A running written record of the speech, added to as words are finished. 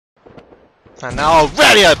And now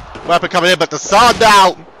already a weapon coming in, but the Sard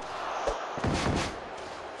now.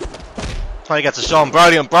 Trying to get to Sean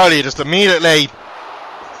Brody, and Brody just immediately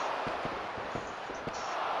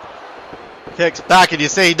kicks back, and you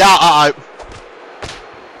see now,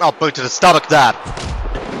 oh, boot to the stomach there.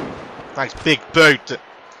 Nice big boot.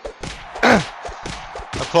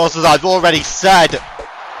 Of course, as I've already said,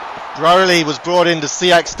 Broly was brought into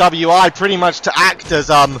CXWI pretty much to act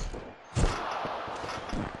as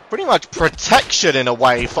pretty much protection in a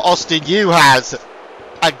way for Austin Yuhas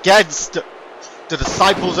against the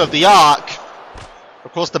disciples of the Ark,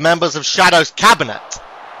 of course the members of Shadow's cabinet.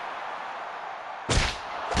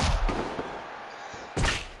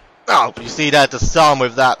 Oh, you see that the Sun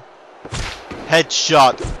with that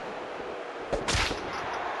headshot.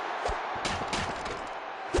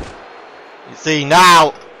 You see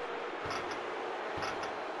now.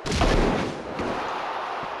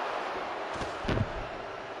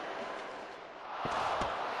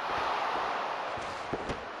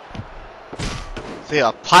 See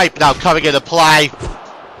a pipe now coming into play.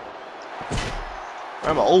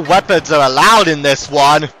 Remember, all weapons are allowed in this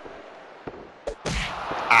one.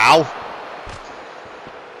 Ow.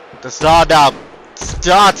 The Star now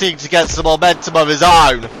starting to get some momentum of his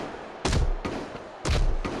own.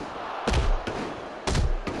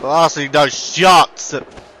 Blasting those shots. And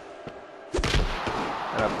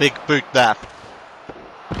a big boot there.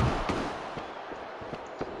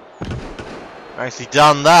 Nicely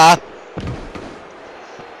done there.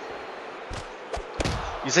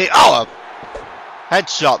 You see, oh, a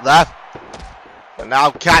headshot there. And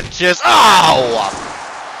now catches, oh!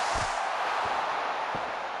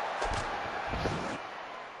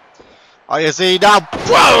 Oh, you see now,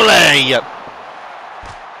 Broly!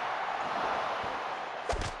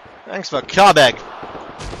 Thanks for coming.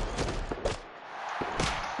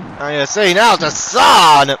 Oh, you see now, the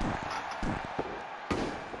Sun!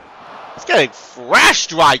 It's getting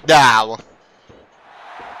thrashed right now.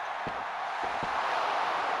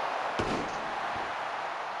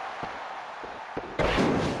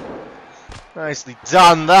 Nicely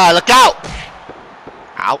done there. Look out!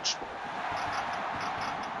 Ouch.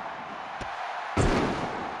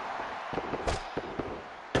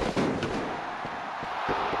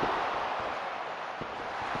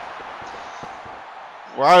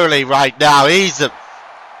 Broly right now, he's got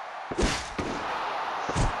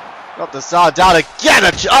the Sard down again.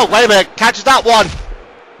 Oh, wait a minute, catches that one.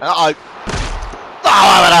 Uh-oh.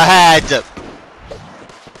 Oh, over the head.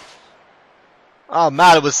 Oh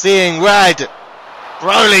man, I was seeing red.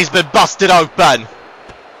 Broly's been busted open.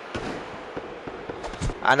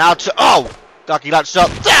 And now oh! Ducking that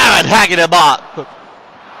shot. Damn it, hanging him up.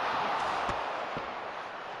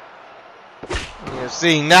 You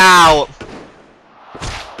see now.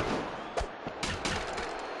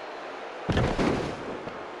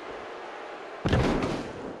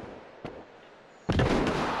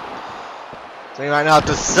 See right now,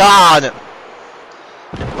 the Sun.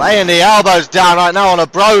 Laying the elbows down right now on a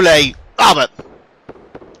Broly. Oh, but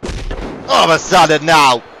all of a sudden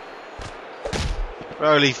now,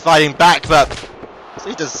 Broly fighting back, but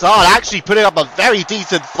see Desard actually putting up a very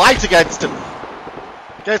decent fight against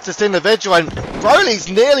this individual, and Broly's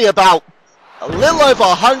nearly about a little over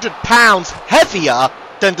 100 pounds heavier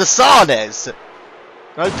than Desard is.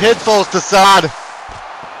 No pitfalls, Desard.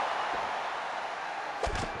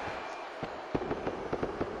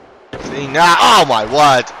 See now, oh my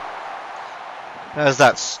word. There's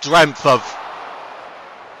that strength of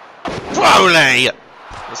Broly,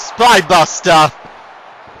 the Spy Buster.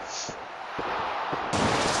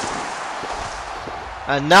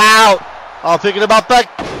 And now, I'm picking him up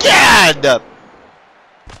again.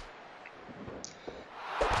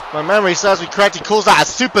 My memory serves me correct, he calls that a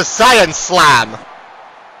Super Saiyan Slam.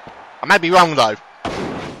 I might be wrong though.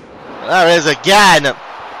 There it is again.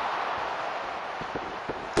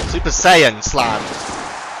 Super Saiyan Slam.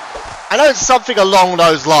 I know it's something along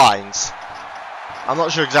those lines. I'm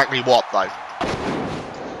not sure exactly what though.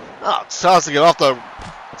 Oh, tossing it off the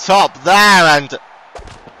top there, and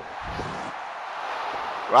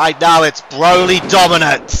right now it's Broly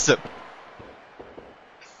dominance.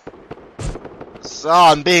 So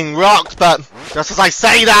I'm being rocked, but just as I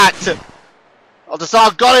say that,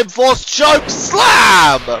 Desard got him, forced choke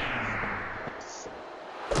slam.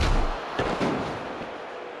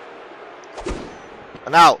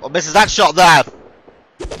 And now misses that shot there.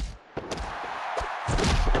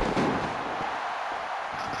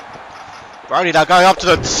 Broly now going up to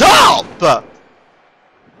the top.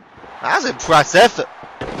 That's impressive.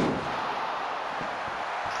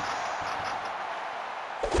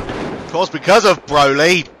 Of course, because of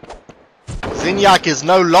Broly, Zinyak is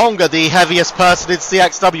no longer the heaviest person in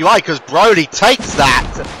CXWI because Broly takes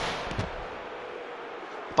that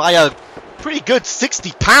by a pretty good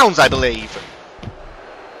 60 pounds, I believe.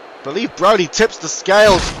 I believe Broly tips the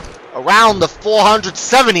scales around the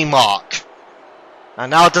 470 mark.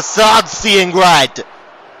 And now Desaad's seeing red.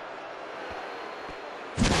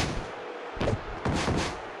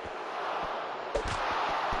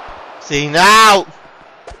 See now,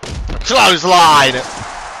 clothesline.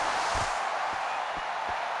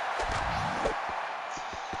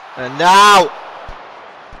 And now,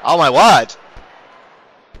 oh my word.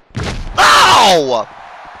 Oh!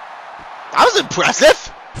 That was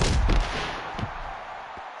impressive.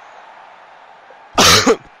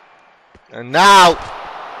 And now,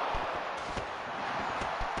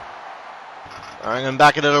 bring him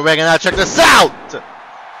back into the ring, and now check this out.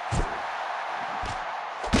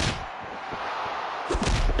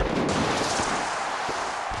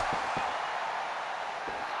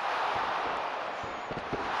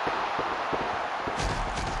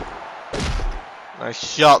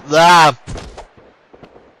 Nice shot there.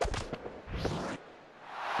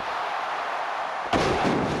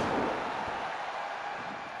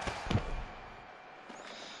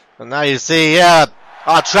 And now you see here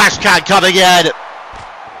our trash can coming in.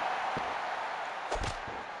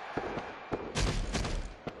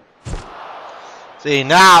 See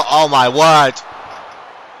now, oh my word.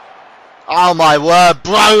 Oh my word,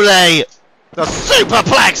 Broly! The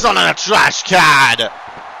superplex on a trash can!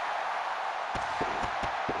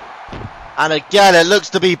 And again, it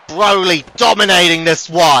looks to be Broly dominating this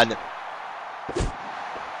one.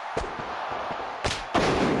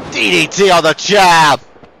 DDT on the chair.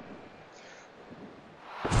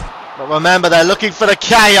 But remember, they're looking for the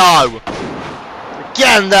KO.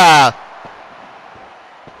 Again there.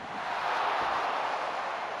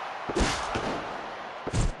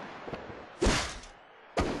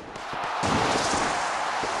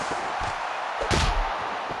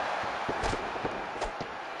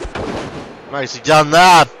 Nicely done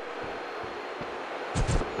there.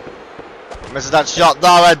 Misses that shot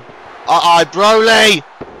though, and Broly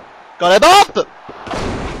got him up.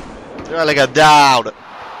 Drilling him down.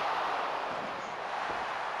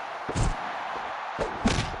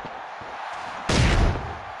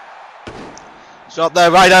 Shot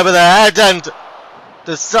there right over the head, and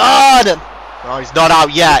Desaad. Oh, he's not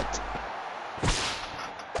out yet.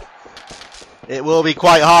 It will be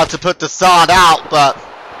quite hard to put Desaad out, but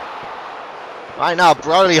right now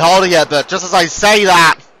Broly holding it. But just as I say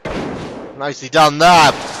that, nicely done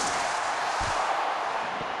there.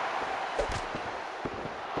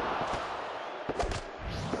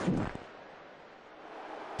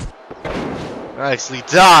 Nicely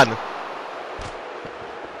done.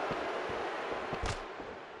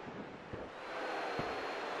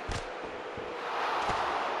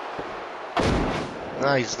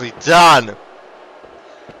 Nicely done.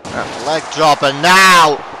 That leg drop, and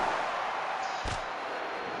now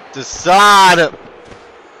Desaad.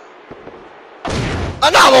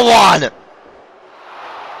 Another one.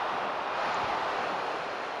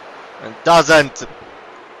 And doesn't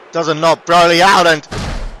knock Broly out, and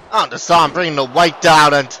Desaad bringing the weight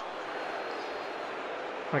down, and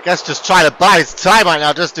I guess just trying to buy his time right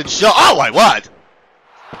now, just in shot. Oh my word!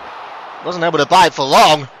 Wasn't able to buy it for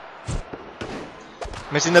long.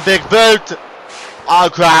 Missing the big boot. Oh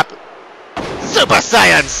crap. Super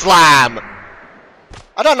Saiyan Slam.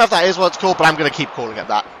 I don't know if that is what it's called, but I'm going to keep calling it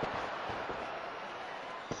that.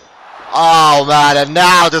 Oh man, and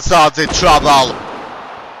now Desaad's in trouble.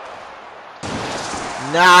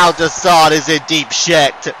 Now Desaad is in deep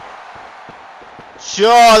shit.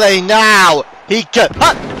 Surely now he can...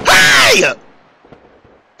 Hey!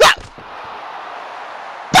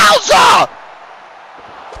 Bowser!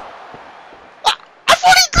 I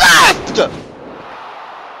thought he left!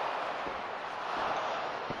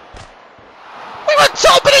 We were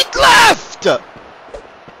told, but he left!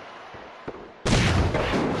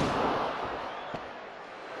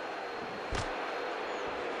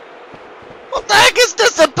 What the heck is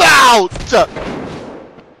this about?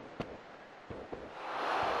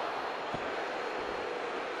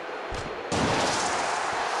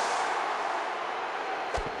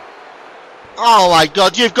 Oh my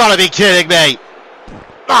god, you've got to be kidding me!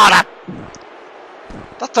 Oh,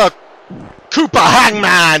 that's a Koopa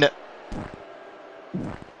Hangman!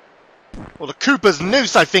 Or the Koopa's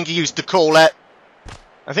Noose, I think he used to call it.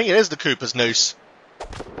 I think it is the Koopa's Noose,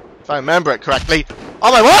 if I remember it correctly.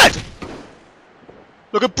 Oh my word!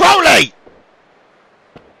 Look at Broly!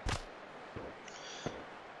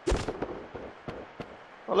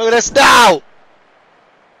 Oh, look at this now!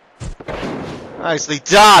 Nicely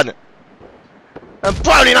done! And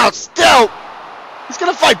Brody now still. He's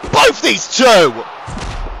going to fight both these two.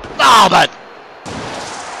 Oh, man.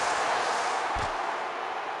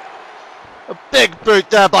 A big boot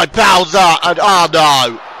there by Bowser. And oh,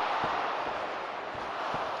 no.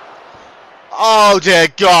 Oh, dear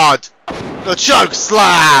God. The choke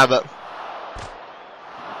slam.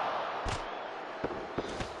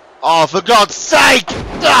 Oh, for God's sake.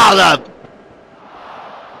 Oh,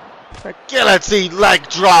 the guillotine leg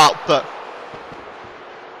drop.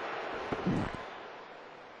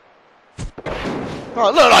 Oh,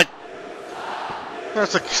 look like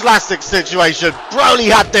that's a classic situation. Broly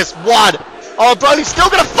had this one. Oh, Broly's still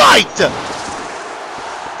gonna fight.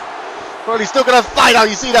 Broly's still gonna fight. How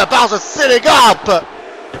you see that Bowser sitting up.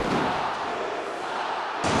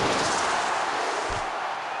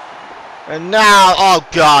 And now, oh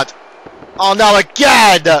God. Oh no,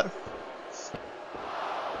 again.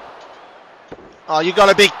 Oh, you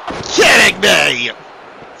gotta be kidding me.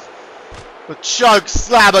 The choke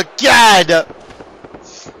slam again.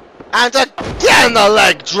 And again the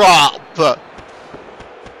leg drop!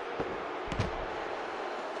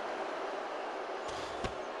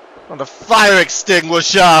 On the fire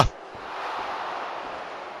extinguisher!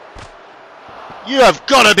 You have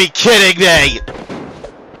got to be kidding me!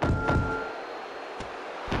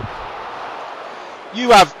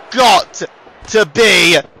 You have got to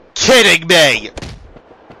be kidding me!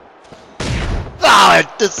 Oh,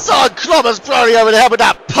 the sun clobbers Broly over the head with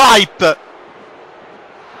that pipe!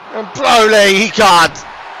 And Broly, he can't.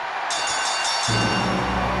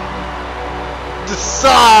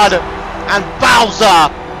 Desard and Bowser,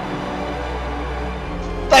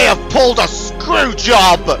 they have pulled a screw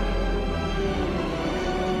job.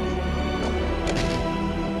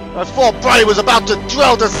 I thought Broly was about to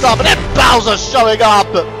drill to stuff, and then Bowser showing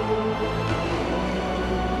up.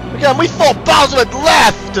 Again, we thought Bowser had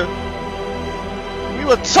left. We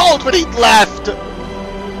were told when he'd left.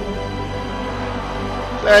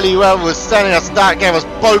 Clearly whoever was sending us that gave us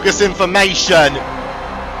bogus information.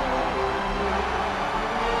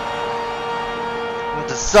 And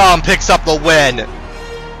the Sun picks up the win.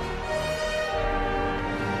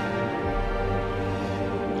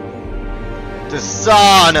 The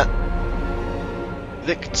Sun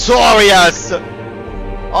victorious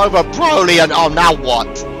over Broly, and oh, now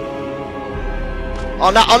what?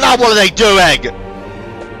 Oh, now what are they doing?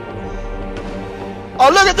 Oh,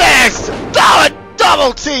 look at this! Oh,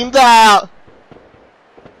 double team there!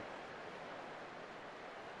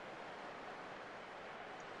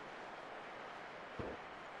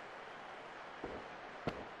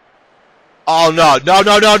 Oh no, no,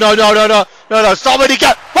 no, no, no, no, no, no, no, no, somebody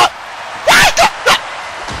get, what? What?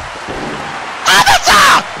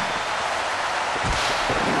 Avatar!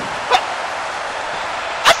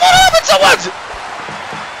 I thought Avatar was!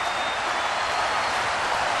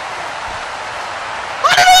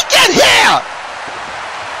 How did he get here?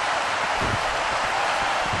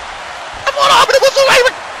 What happened? It was already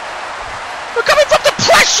recovering from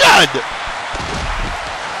depression!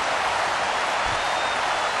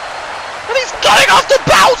 And he's going after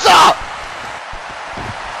Bowser!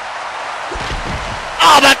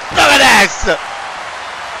 Oh, but look at this!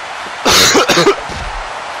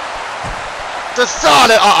 Desard,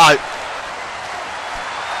 uh-oh.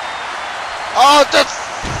 Oh,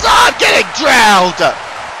 Desard getting drowned!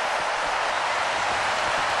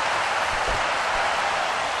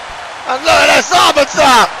 And look at this,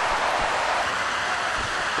 Arbiter!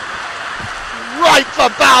 Right for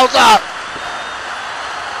Bowser!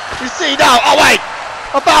 You see now, oh wait!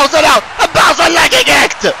 A Bowser now! A Bowser legging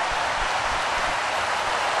it!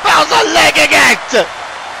 Bowser legging it!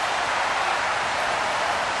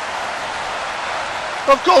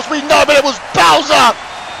 Of course we know, but it was Bowser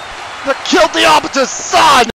that killed the Arbiter's son!